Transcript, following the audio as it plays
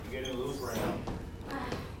getting loose right now.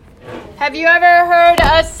 Have you ever heard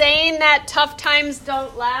a saying that tough times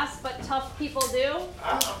don't last, but tough people do?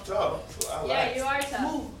 I'm tough. So Yeah, you are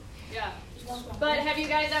tough. Yeah. But have you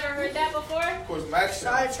guys ever heard that before? Of course, Max.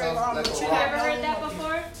 Have you ever heard that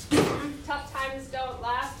before? Tough times don't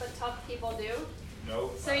last, but tough people do.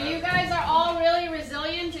 No. So you guys are all really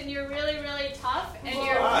resilient, and you're really, really tough, and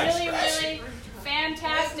you're really, really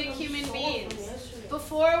fantastic human beings.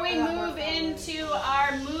 Before we move into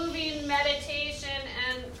our moving meditation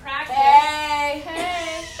and practice, hey,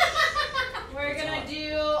 we're gonna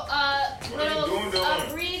do a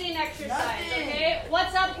little breathing exercise. Okay,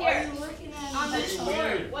 what's up here on the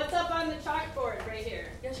board? What's up on the chalkboard right here?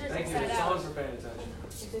 Thank you so much for paying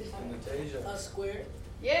attention. A square.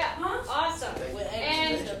 Yeah, awesome.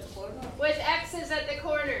 And with X's at the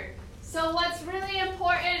corner. So what's really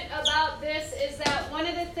important about this is that one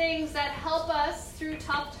of the things that help us through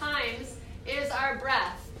tough times is our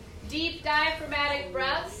breath. Deep diaphragmatic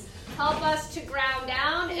breaths help us to ground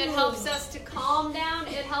down. It helps us to calm down.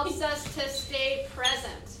 It helps us to stay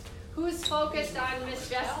present. Who's focused on Miss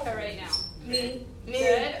Jessica right now? Me.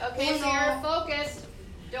 Good. Okay, so you're focused.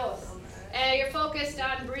 You're focused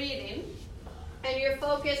on breathing. And you're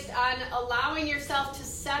focused on allowing yourself to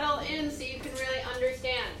settle in so you can really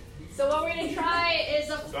understand. So what we're going to try is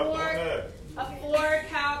a four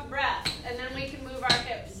count breath. And then we can move our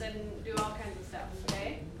hips and do all kinds of stuff,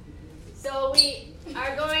 okay? So we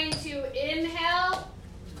are going to inhale,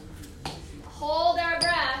 hold our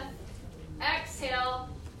breath, exhale,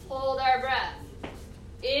 hold our breath.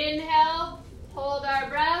 Inhale, hold our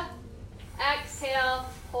breath, exhale,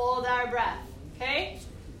 hold our breath. Okay?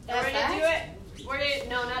 We're going to do it.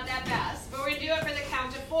 No, not that fast. But we're going to do it for the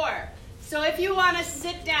count of 4. So if you want to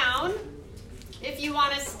sit down, if you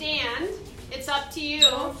want to stand, it's up to you.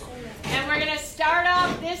 And we're going to start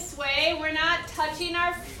off this way. We're not touching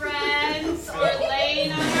our friends or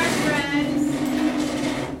laying on our friends.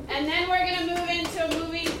 And then we're going to move into a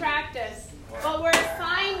moving practice. But we're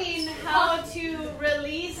finding how to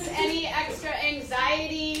release any extra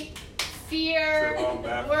anxiety, fear,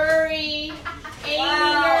 worry,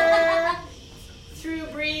 anger, through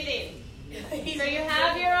breathing. So you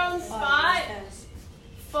have your own spot.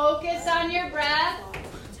 Focus on your breath.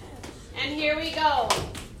 And here we go.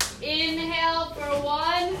 Inhale for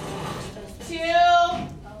 1, 2,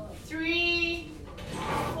 3,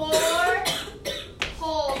 4.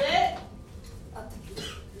 Hold it.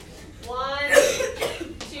 1,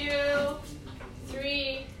 2,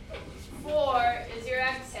 3, 4 is your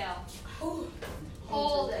exhale.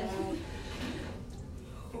 Hold it.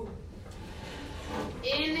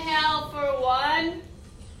 Inhale for 1,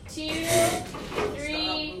 2,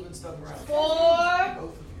 3,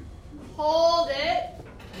 4. Hold it.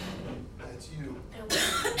 That's you.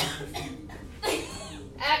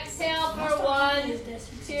 Exhale for 1,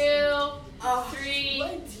 2, 3,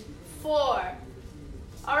 4.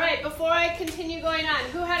 All right, before I continue going on,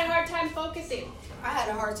 who had a hard time focusing? I had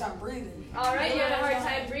a hard time breathing. All right, you had a hard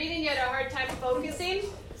time breathing, you had a hard time focusing.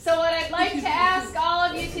 So what I'd like to ask all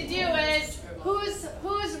of you to do is, who's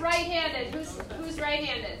right-handed? Who's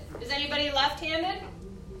right-handed? Is anybody left-handed?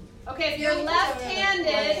 Okay, if you're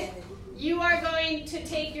left-handed, you are going to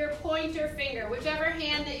take your pointer finger, whichever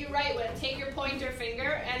hand that you write with, take your pointer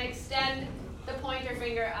finger and extend the pointer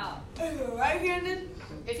finger out. If you're right-handed?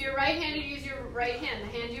 If you're right-handed, use your right hand,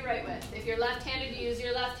 the hand you write with. If you're left-handed, use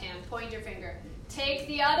your left hand, pointer finger. Take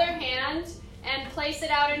the other hand and place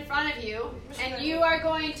it out in front of you, and you are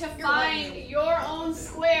going to find your own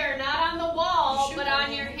square, not on the wall, but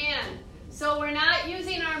on your hand. So we're not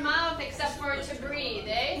using our mouth except for to breathe,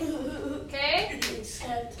 eh? Okay?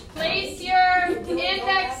 Place your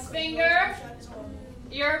index finger.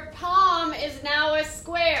 Your palm is now a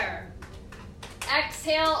square.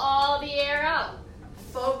 Exhale all the air out.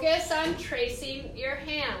 Focus on tracing your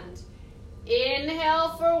hand.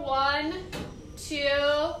 Inhale for 1, 2,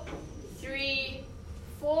 3,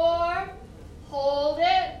 4. Hold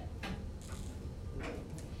it.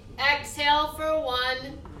 Exhale for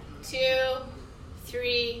 1, 2,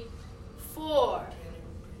 3, 4.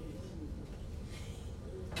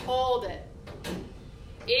 Hold it.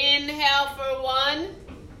 Inhale for 1,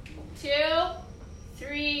 2,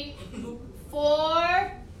 3,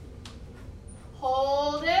 4.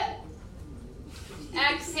 Hold it.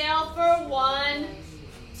 Exhale for 1,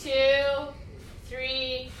 2,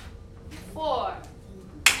 3, 4.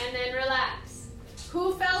 And then relax.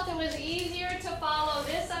 Who felt it was easier to follow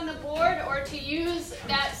this on the board or to use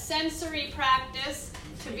that sensory practice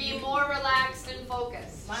to be more relaxed and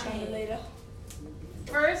focused? Later.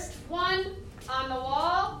 First one on the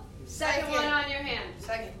wall, second one on your hand.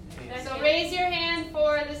 Second. So raise your hand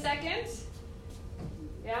for the second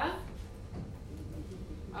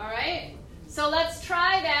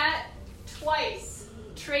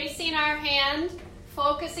raising our hand,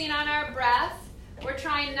 focusing on our breath. We're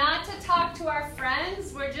trying not to talk to our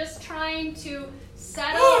friends. We're just trying to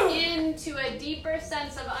settle into a deeper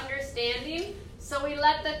sense of understanding. So we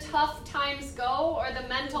let the tough times go or the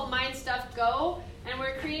mental mind stuff go, and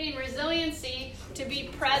we're creating resiliency to be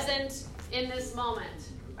present in this moment.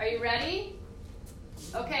 Are you ready?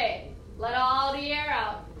 Okay, let all the air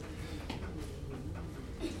out.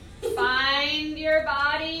 Find your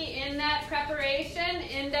body in that preparation.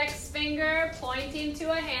 Index finger pointing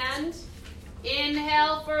to a hand.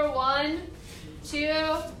 Inhale for 1,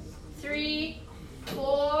 2, 3,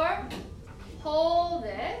 4. Hold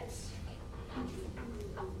it.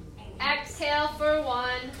 Exhale for 1,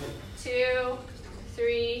 2,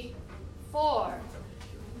 3, 4.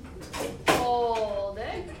 Hold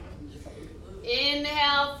it.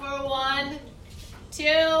 Inhale for 1,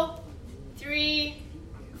 2, 3,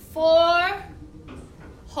 4.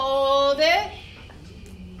 Hold it.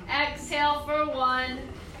 Exhale for 1,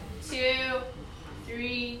 2,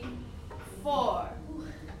 3, 4.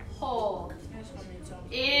 Hold.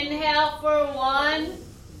 Inhale for 1,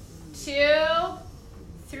 2,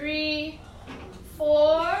 3,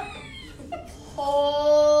 4.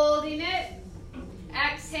 Holding it.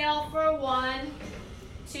 Exhale for 1,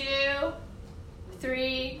 2,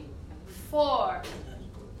 3, 4.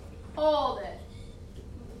 Hold it.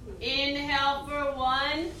 Inhale for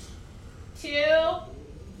 1, 2,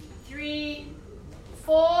 3,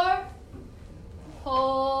 4.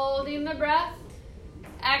 Holding the breath.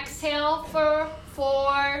 Exhale for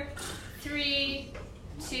 4, 3,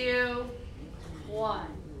 2, 1.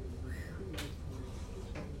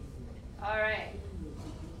 All right.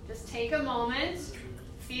 Just take a moment.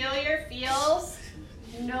 Feel your feels.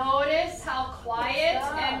 Notice how quiet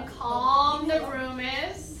and calm the room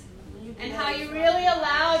is, and how you really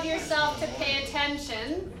allowed yourself to pay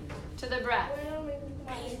attention to the breath.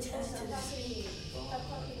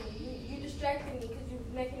 You distracted me because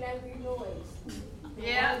you're making that weird noise.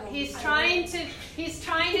 Yeah, he's trying to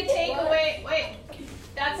take away. Wait,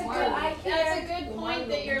 that's a good point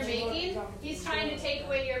that you're making. He's trying to take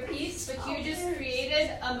away your peace, but you just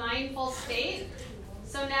created a mindful state.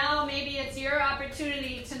 So now maybe it's your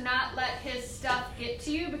opportunity to not let his stuff get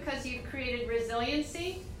to you because you've created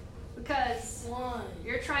resiliency. Because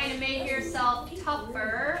you're trying to make yourself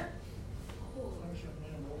tougher.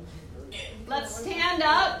 Let's stand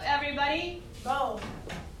up, everybody. Go.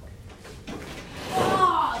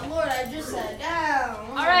 Oh, Lord, I just sat down.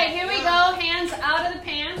 All right, here we go. Hands out of the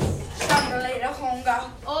pants.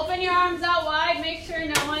 Open your arms out wide. Make sure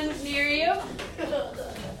no one's near you.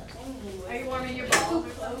 Are you warming your balls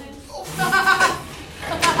or something?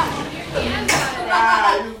 Your hands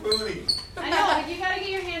out of there. You booty. I know, you gotta get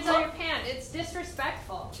your hands out of your pants. It's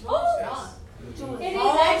disrespectful. It is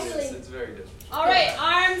actually. It's very different. All right,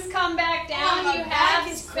 arms come back down. my You back have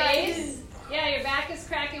is space. cracking. Yeah, your back is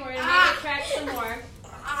cracking. We're gonna make it crack some more.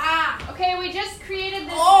 Okay, we just created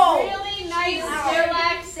this really nice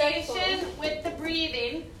relaxation with the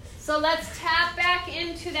breathing. So let's tap back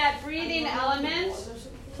into that breathing element.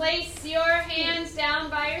 Place your hands down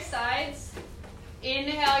by your sides.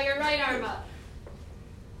 Inhale your right arm up.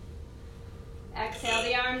 Exhale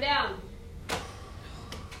the arm down.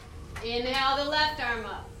 Inhale the left arm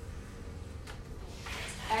up.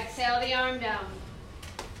 Exhale the arm down.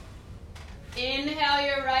 Inhale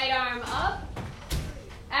your right arm up.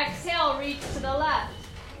 Exhale, reach to the left.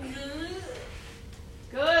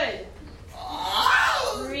 Good.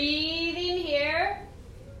 Breathing here.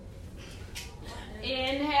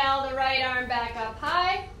 Inhale the right arm back up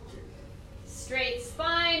high. Straight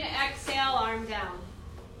spine. Exhale, arm down.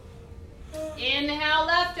 Inhale,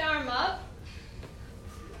 left arm up.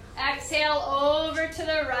 Exhale over to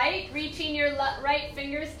the right, reaching your right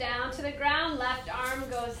fingers down to the ground. Left arm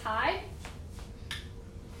goes high.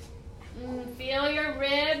 Feel your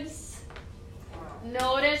ribs.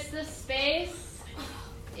 Notice the space.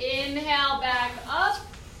 Inhale back up.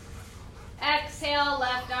 Exhale,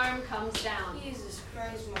 left arm comes down. Jesus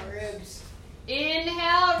Christ, my ribs.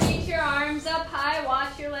 Inhale, reach your arms up high.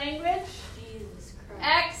 Watch your language. Jesus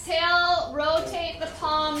Christ. Exhale, rotate the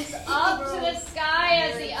palms up to the sky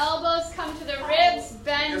as the elbows come to the ribs.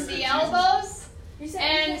 Bend the elbows.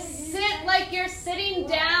 And sit like you're sitting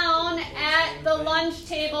down at the lunch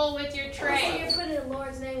table with your So tray. you're putting the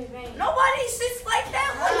Lord's name in vain. Nobody sits like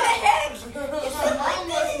that. What the heck? You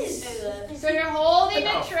sit like this. So you're holding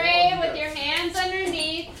a tray with your hands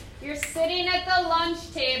underneath. You're sitting at the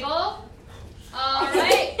lunch table. All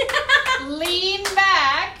right. Lean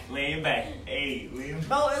back. Lean back. Hey, lean back.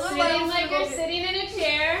 Bro, it looks Sitting like like you're sitting in a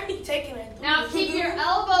chair. taking it. Now keep your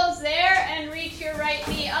elbows there and reach your right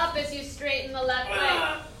knee up as you straighten the left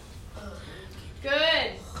leg.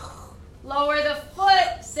 Good. Lower the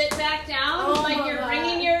foot. Sit back down like you're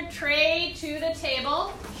bringing your tray to the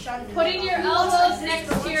table. Putting your elbows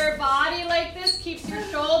next to your body like this keeps your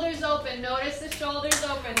shoulders open. Notice the shoulders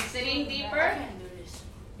open. Sitting deeper.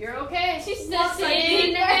 You're okay.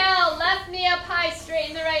 Inhale. Left knee up high.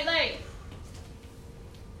 Straighten the right leg.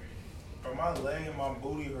 My leg and my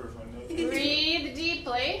booty hurts. Breathe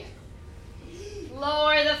deeply.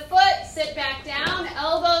 Lower the foot. Sit back down.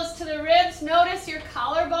 Elbows to the ribs. Notice your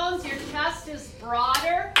collarbones. Your chest is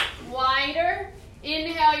broader, wider.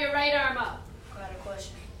 Inhale your right arm up. Got a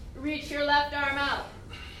question. Reach your left arm out.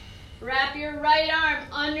 Wrap your right arm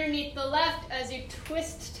underneath the left as you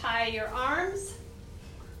twist tie your arms.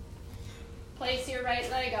 Place your right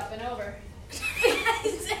leg up and over.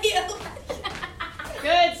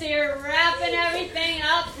 Good, so you're wrapping everything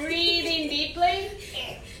up, breathing deeply.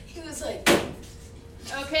 He was like,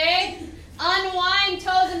 okay? Unwind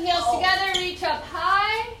toes and heels together, reach up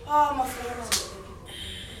high. oh, my foot.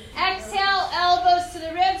 Exhale, elbows to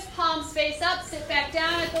the ribs, palms face up, sit back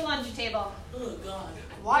down at the lunge table. Oh, God.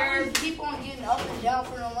 Why do you keep on getting up and down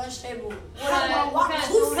from the lunch table? Who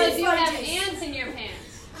Because you like have this? ants in your pants.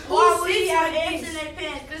 Why would he have ants in their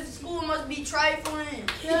pants? Because the school must be trifling.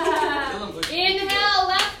 Inhale,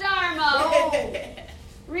 left arm up.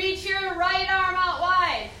 Reach your right arm out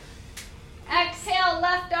wide. Exhale,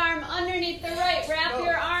 left arm underneath the right. Wrap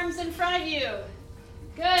your arms in front of you.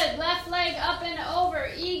 Good. Left leg up and over.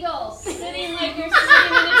 Eagle. Sitting like you're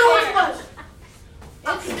sitting in a chair.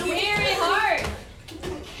 It's very hard.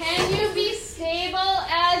 Can you be stable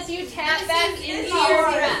as you tap back into your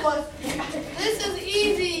breath? This is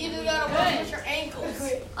easy. You just gotta watch your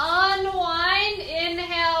ankles. Unwind.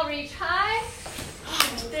 Inhale, reach high.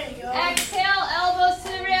 There you go. Exhale, elbows to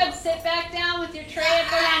the ribs. Sit back down with your tray at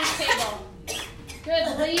the lunch table.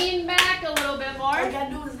 Good. Lean back a little bit All you more. gotta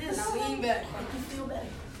do is this. Now lean back. You feel better.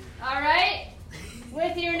 All right.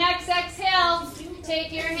 With your next exhale,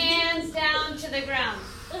 take your hands down to the ground.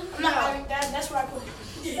 That's what I put.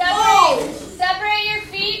 Separate your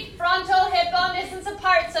feet, frontal hip bone distance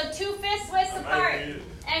apart. So 2 fist widths apart.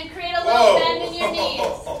 And create a little bend in your knees.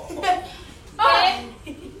 Okay?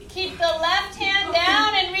 Keep the left hand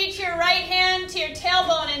down and reach your right hand to your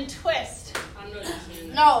tailbone and twist.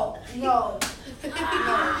 No.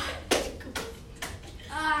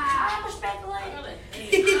 I respect the lady.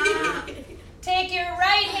 Take your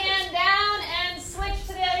right hand down and switch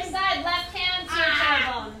to the other side. Left hand to your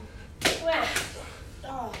tailbone. Twist.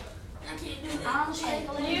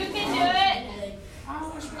 You can do it.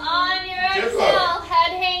 On your exhale,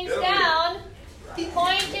 head hangs down.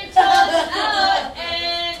 Point your toes out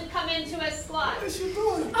and come into a squat.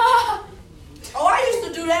 Oh, I used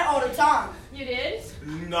to do that all the time. You did?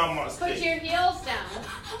 Not my Put stick. your heels down.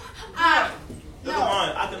 Look at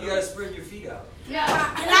mine. I can You gotta spread your feet out. No.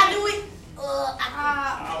 Can I do it?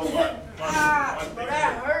 my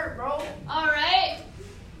That hurt, bro. All right.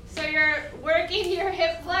 So you're working your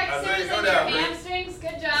hip flexors Isaiah, and go your down, Rick. hamstrings.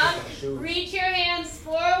 Good job. Reach your hands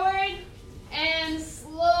forward and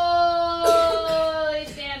slowly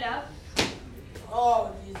stand up.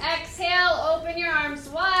 Oh, Jesus. Exhale, open your arms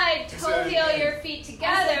wide. Toe heel your feet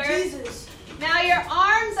together. Jesus. Now your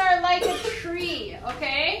arms are like a tree,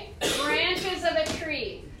 okay? Branches of a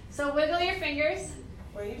tree. So wiggle your fingers,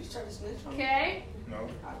 Wait, you just tried to snitch on me? okay? No.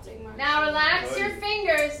 I'll take my. Now relax your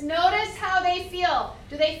fingers. Notice how they feel.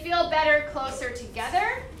 Do they feel better closer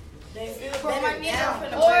together? They feel Put my better knees down.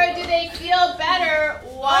 up in Or do they feel better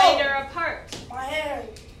wider apart? My hair.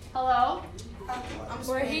 Hello?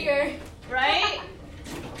 We're here. Right?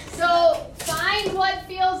 So find what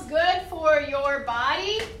feels good for your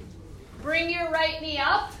body. Bring your right knee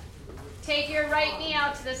up. Take your right knee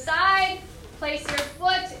out to the side. Place your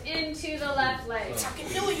foot into the left leg. I can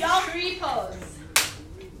do it, y'all. Tree pose.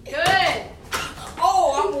 Good.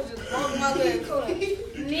 Oh, I was just bugging my leg.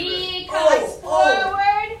 Knee comes Oh.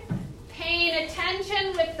 forward. Paying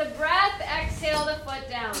attention with the breath. Exhale the foot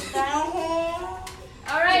down. Down.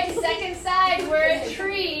 All right, second side. We're a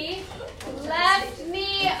tree. Left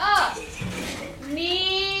knee up.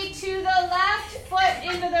 Knee to the left, foot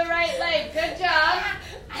into the right leg. Good job.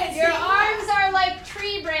 Your arms are like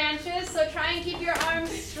tree branches, so try and keep your arms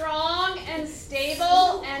strong and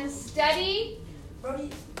stable and steady. Brody.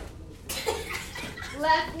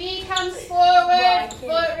 Left knee comes forward,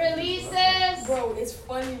 foot releases. Bro, it's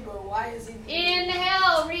funny, bro. Why is he?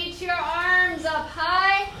 Inhale, reach your arms up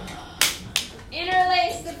high.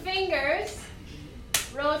 Interlace the fingers.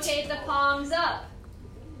 Rotate the palms up.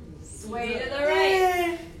 Sway to the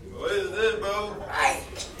right. What is this, bro?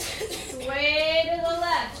 Sway to the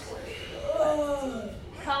left.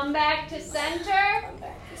 Come back to center.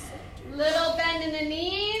 Little bend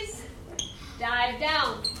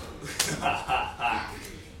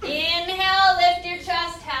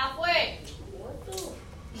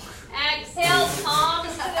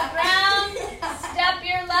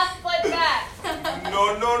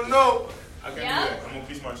No. I can't do Yeah? that. I'm gonna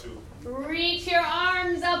piece my shoe. Reach your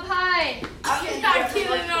arms up high. I'm not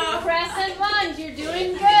killing her. Crescent lunge. You're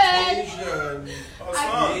doing good. Adrian. Oh,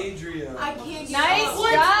 son. Adrian. I can't get Nice up. job,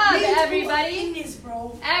 What's everybody. in this,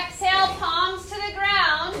 bro? Exhale, palms to the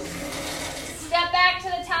ground. Step back to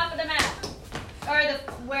the top of the mat. Or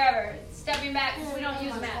wherever. Stepping back because we don't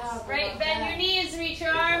use mats. Right? Bend your knees, reach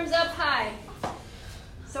your arms up high.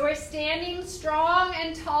 So we're standing strong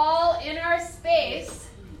and tall in our space.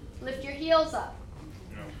 Lift your heels up.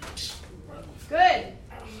 Good.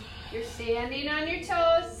 You're standing on your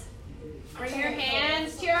toes. Bring your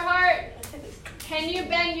hands to your heart. Can you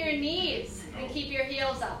bend your knees and keep your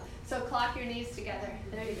heels up? So clock your knees together.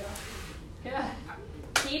 There you go. Yeah.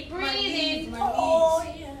 Keep breathing. Oh,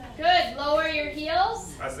 yeah. Good. Lower your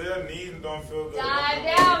heels. I said knees don't feel good.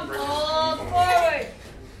 Dive down. Pull forward.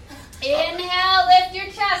 Inhale. Lift your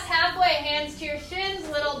chest halfway. Hands to your shins.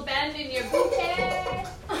 Little bend in your booty.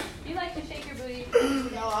 You like to shake your booty?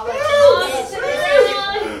 No, I Palms to the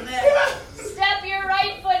like ground. Step your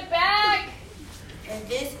right foot back. And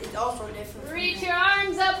this is also different. Reach your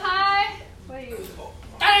arms up high. What are you?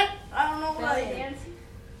 I don't know what I Belly am. dance?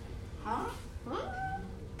 Huh?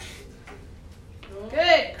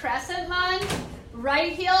 Good. Crescent lunge.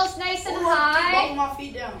 Right heel's nice and Keep both high. my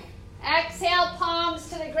feet down. Exhale, palms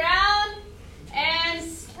to the ground. And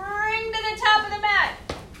spring to the top of the mat.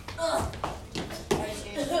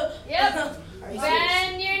 Yep.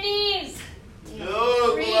 Bend your knees.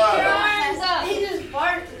 Yo, Reach your Pilates. arms up. He just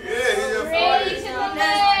barked. Yeah, he just Straight to farted. the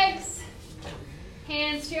legs.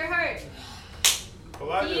 Hands to your heart.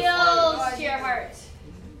 Pilates just Heels farted. to your heart.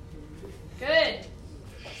 Good.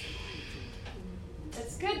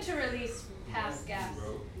 It's good to release past gas.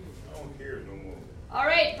 Bro, I don't care no more. All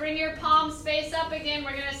right, bring your palms face up again.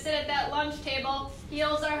 We're going to sit at that lunch table.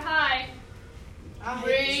 Heels are high.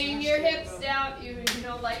 Bring your hips down. You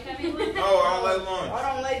don't like having lunch? Oh, I like lunch.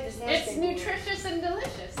 I don't like this lunch It's table. nutritious and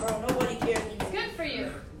delicious. Bro, nobody cares. It's good for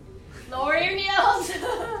you. Lower your heels.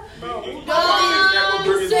 Bro, You- who you- Palms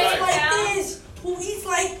you- you- face you- down. this? Who eats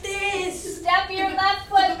like this? Step your left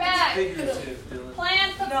foot back. Figurative, Dylan.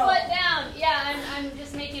 Plant the No. foot down. Yeah, I'm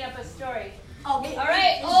just making up a story. Okay. All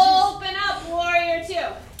right, open up, warrior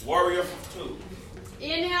two. Warrior 2.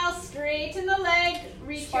 Inhale, straighten the leg.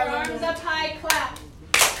 Reach your arms up high, clap.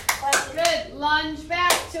 Like, Good. Lunge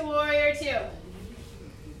back to warrior two.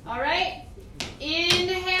 All right.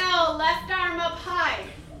 Inhale, left arm up high.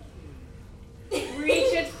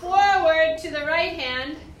 Reach it forward to the right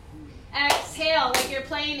hand. Exhale, like you're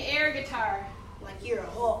playing air guitar. like you're a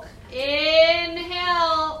hawk.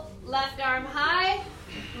 Inhale, left arm high.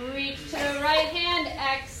 Reach to the right hand.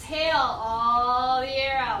 Exhale, all the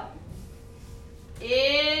air out.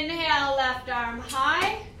 Inhale, left arm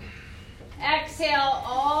high. Exhale,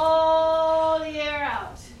 all the air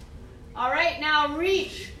out. All right, now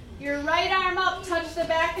reach your right arm up. Touch the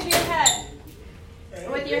back of your head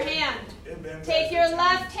with your hand. Take your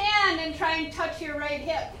left hand and try and touch your right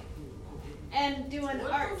hip. And do an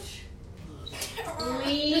arch.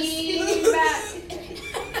 Lean back.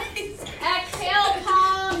 Exhale,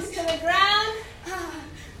 palms to the ground.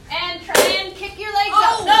 And try and kick your legs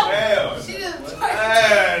up. No. Hell. She just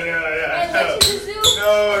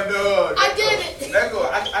No. I did it. Let go.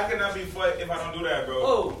 I cannot be foot if I don't do that, bro.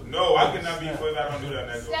 Oh. No, I cannot be foot if I don't do that.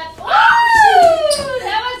 Let go. Step. Woo!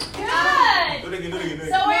 That was good. Do it again, do it again.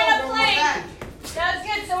 So we're in a plank. That's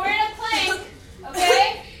good. So we're in a plank.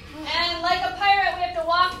 Okay? And like a pirate, we have to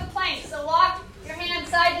walk the plank. So walk your hands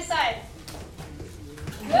side to side.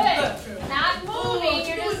 Good. Not moving.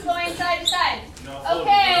 You're just going side to side. No, hold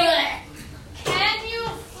Okay. Can you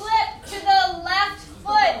flip to the left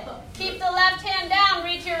foot? Keep the left hand down.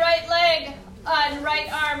 Reach your right leg and right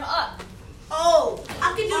arm up. Oh,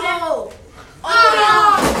 I can do that. Oh.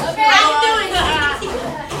 Okay. I'm doing it.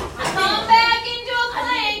 Come back into a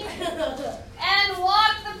plank and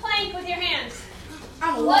walk the plank with your hands.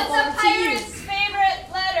 I'm What's a walking to you. pirate's favorite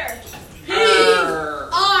letter?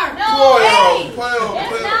 R. No, Twelve, A. 12, It's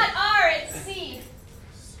 12. not R, it's C.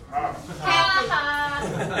 Ah. Ha ha.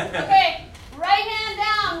 Okay, right hand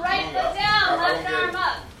down, right foot down, left arm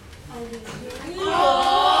up. Good.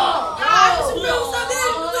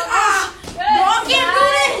 No, I can't do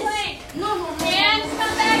this. Plank. No. Hands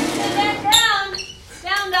come back to the ground.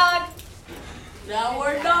 Down dog.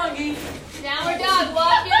 Downward doggy. Downward dog.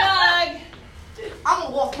 Walk your dog. I'm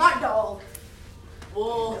gonna walk my dog.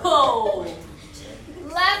 Whoa.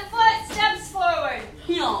 Left foot steps forward.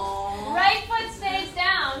 Yawn. Right foot stays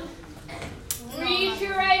down. Reach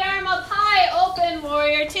your right arm up high. Open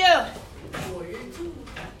warrior two.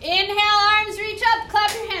 Inhale, arms reach up.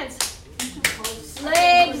 Clap your hands.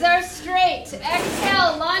 Legs are straight.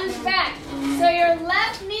 Exhale, lunge back. So your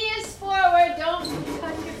left knee is forward. Don't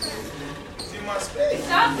touch your friend. See my space.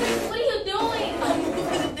 Stop it. What are you doing?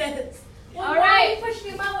 Well, All why right. are you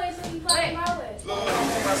pushing my way so you push my way? Look,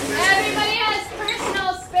 see my space. Everybody has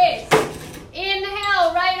personal space.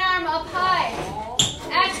 Inhale, right arm up high.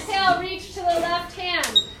 Exhale, reach to the left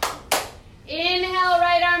hand. Inhale,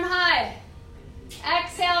 right arm high.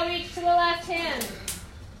 Exhale, reach to the left hand.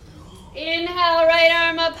 Inhale, right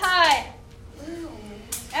arm up high.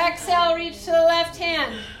 Exhale, reach to the left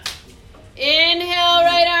hand. Inhale,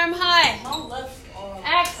 right arm high.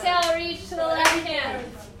 Exhale, reach to the left hand.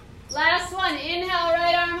 Last one. Inhale,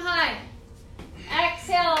 right arm high.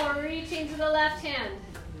 Exhale, reaching to the left hand.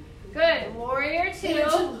 Good. Warrior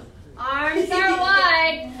 2. Arms are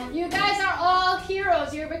wide. You guys are all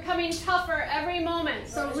heroes. You're becoming tougher every moment.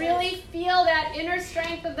 So really feel that inner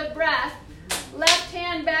strength of the breath. Left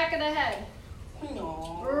hand back of the head.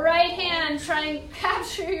 Right hand try and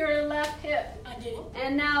capture your left hip.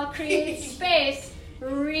 And now create space.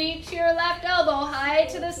 Reach your left elbow high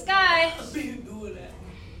to the sky.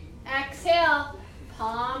 Exhale.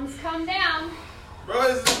 Palms come down. Bro,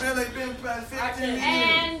 it's been like been about 15 minutes.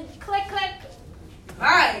 And click, click.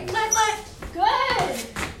 Alright. Click, click. Good.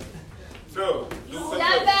 So, do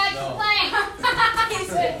Step back to plank. Good.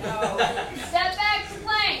 Step back to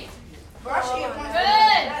plank. Good.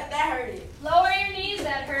 That hurt it. Lower your knees.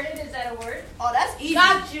 That hurted. Is that a word? Oh, that's easy.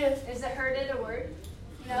 Gotcha. Is it hurted a word?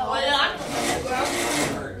 No. Lower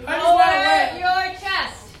Lower your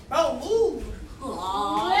chest. Bro, move.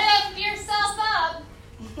 Lift yourself up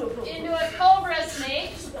into a cobra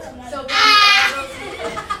snake. So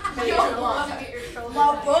bend your elbows. Get your shoulders My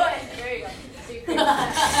up. butt. There you go. So you can-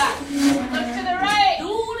 Look to the right.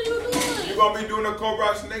 You gonna be doing a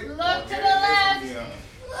cobra snake? Look to the left. Yeah.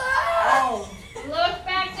 Look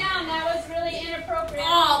back down. That was really inappropriate.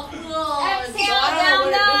 Oh, Exhale,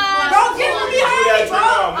 down dog. Bro, get me behind, bro.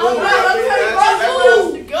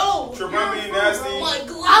 Go. Tremendous nasty.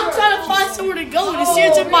 I'm trying to find somewhere to go. The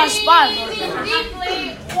shit's in my spine. Breathing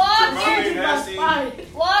deeply. Tremendous nasty.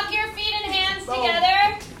 Walk your feet and hands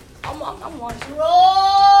together. I'm watching. Roll.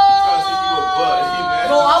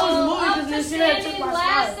 Bro, I was moving Up because to this shit had took standing. my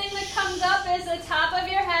Last spine. thing that comes up is the top of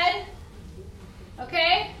your head.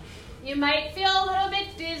 Okay? You might feel a little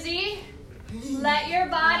bit dizzy. Let your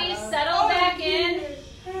body settle back in.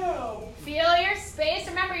 Feel your space.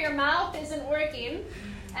 Remember, your mouth isn't working.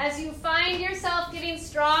 As you find yourself getting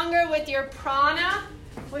stronger with your prana,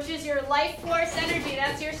 which is your life force energy,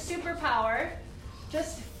 that's your superpower.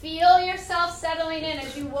 Just feel yourself settling in.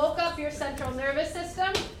 As you woke up your central nervous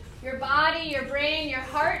system, your body, your brain, your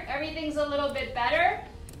heart, everything's a little bit better.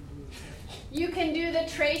 You can do the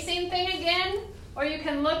tracing thing again, or you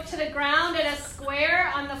can look to the ground at a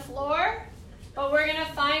square on the floor, but we're going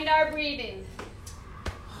to find our breathing.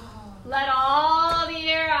 Let all the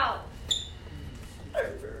air out.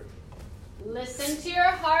 Listen to your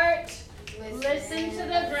heart. Listen to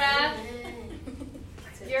the breath.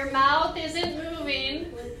 Your mouth isn't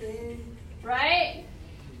moving, right?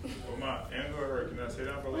 Oh, my ankle hurt. Can I sit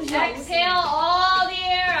down for a little? Exhale all the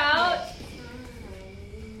air out.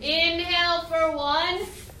 Inhale for 1,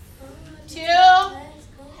 2,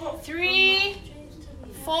 3,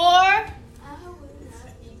 4.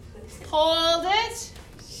 Hold it.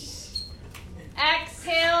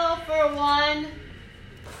 Exhale for 1,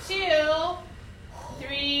 2,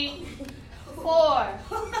 3, 4.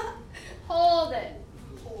 Hold it.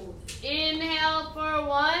 Inhale for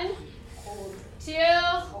 1, 2,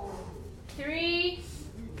 3,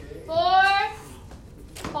 4.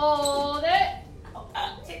 Hold it.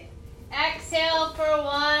 Exhale for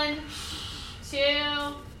 1,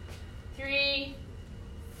 2, 3,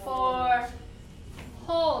 4.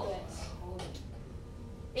 Hold it.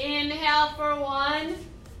 Inhale for 1,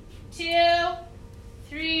 2,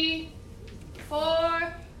 3,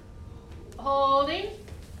 4. Holding.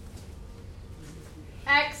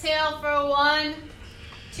 Exhale for 1,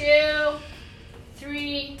 2,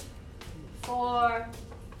 3, 4.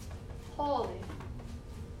 Holding.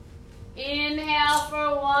 Inhale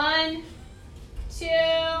for 1, 2,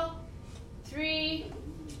 3,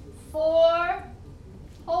 4.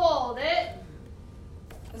 Hold it.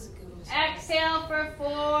 Exhale for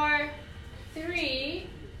 4, 3,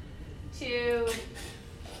 2,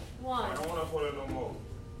 1. I don't want to hold it no more.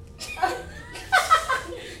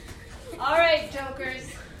 All right, jokers.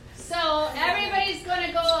 So everybody's going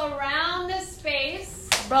to go around the space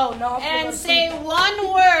Bro, no. and say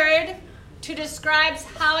one word to describe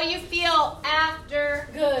how you feel after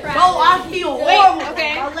Good. practice. Bro, I feel horrible.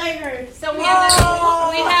 okay. My leg hurts. So we have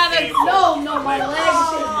a No, my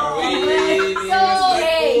leg. so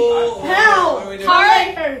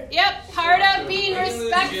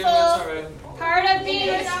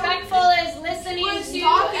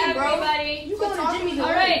Quit talking. All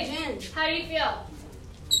right. How do you feel?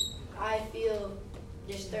 I feel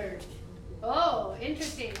disturbed Oh,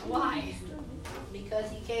 interesting. Why? because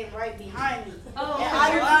he came right behind me. Oh, And because I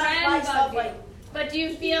your do not friend like stuff bugged like. you. But do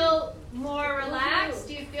you feel more relaxed?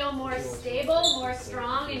 Do you feel more stable, more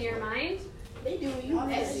strong in your mind? They do you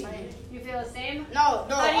messy. You feel the same? No,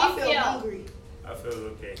 How do you I feel feel? hungry. I feel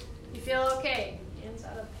okay. You feel okay? Hands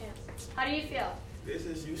out of pants. How do you feel? This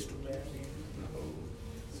is used to man.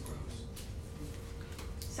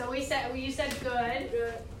 So you said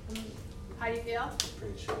good. How do you feel?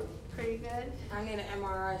 Pretty chill. Pretty good. I need an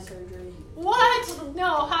MRI surgery. What?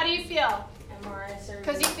 No. How do you feel? MRI surgery.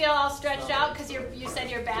 Because you feel all stretched out because you said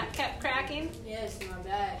your back kept cracking. Yes, my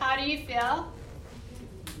back. How do you feel?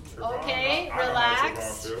 Okay, I know how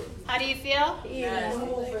relaxed. Trevon feel. How do you feel?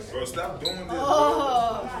 Yes. Bro, stop doing this.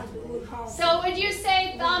 Oh. So would you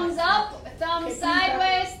say thumbs up, thumbs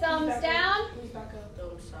sideways, thumbs down?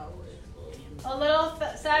 A little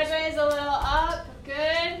sideways, a little up.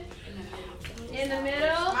 Good. In the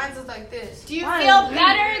middle. Mine looks like this. Do you feel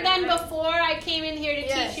better than before I came in here to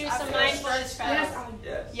Yes, teach you I some feel mindfulness stretched practice?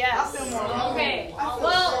 Yes. Yes. I feel more Okay. I feel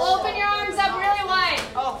Well, stretched open your arms up really wide.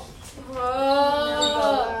 Oh.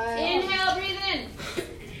 Oh. Inhale, breathe in.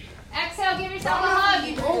 Exhale, give yourself a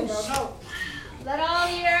hug. No. Let all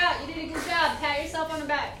the air out. You did a good job. Pat yourself on the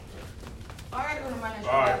back. All right, go to my next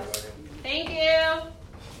All right. class. Thank you.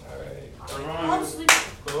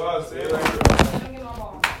 Trevon, go out, say it like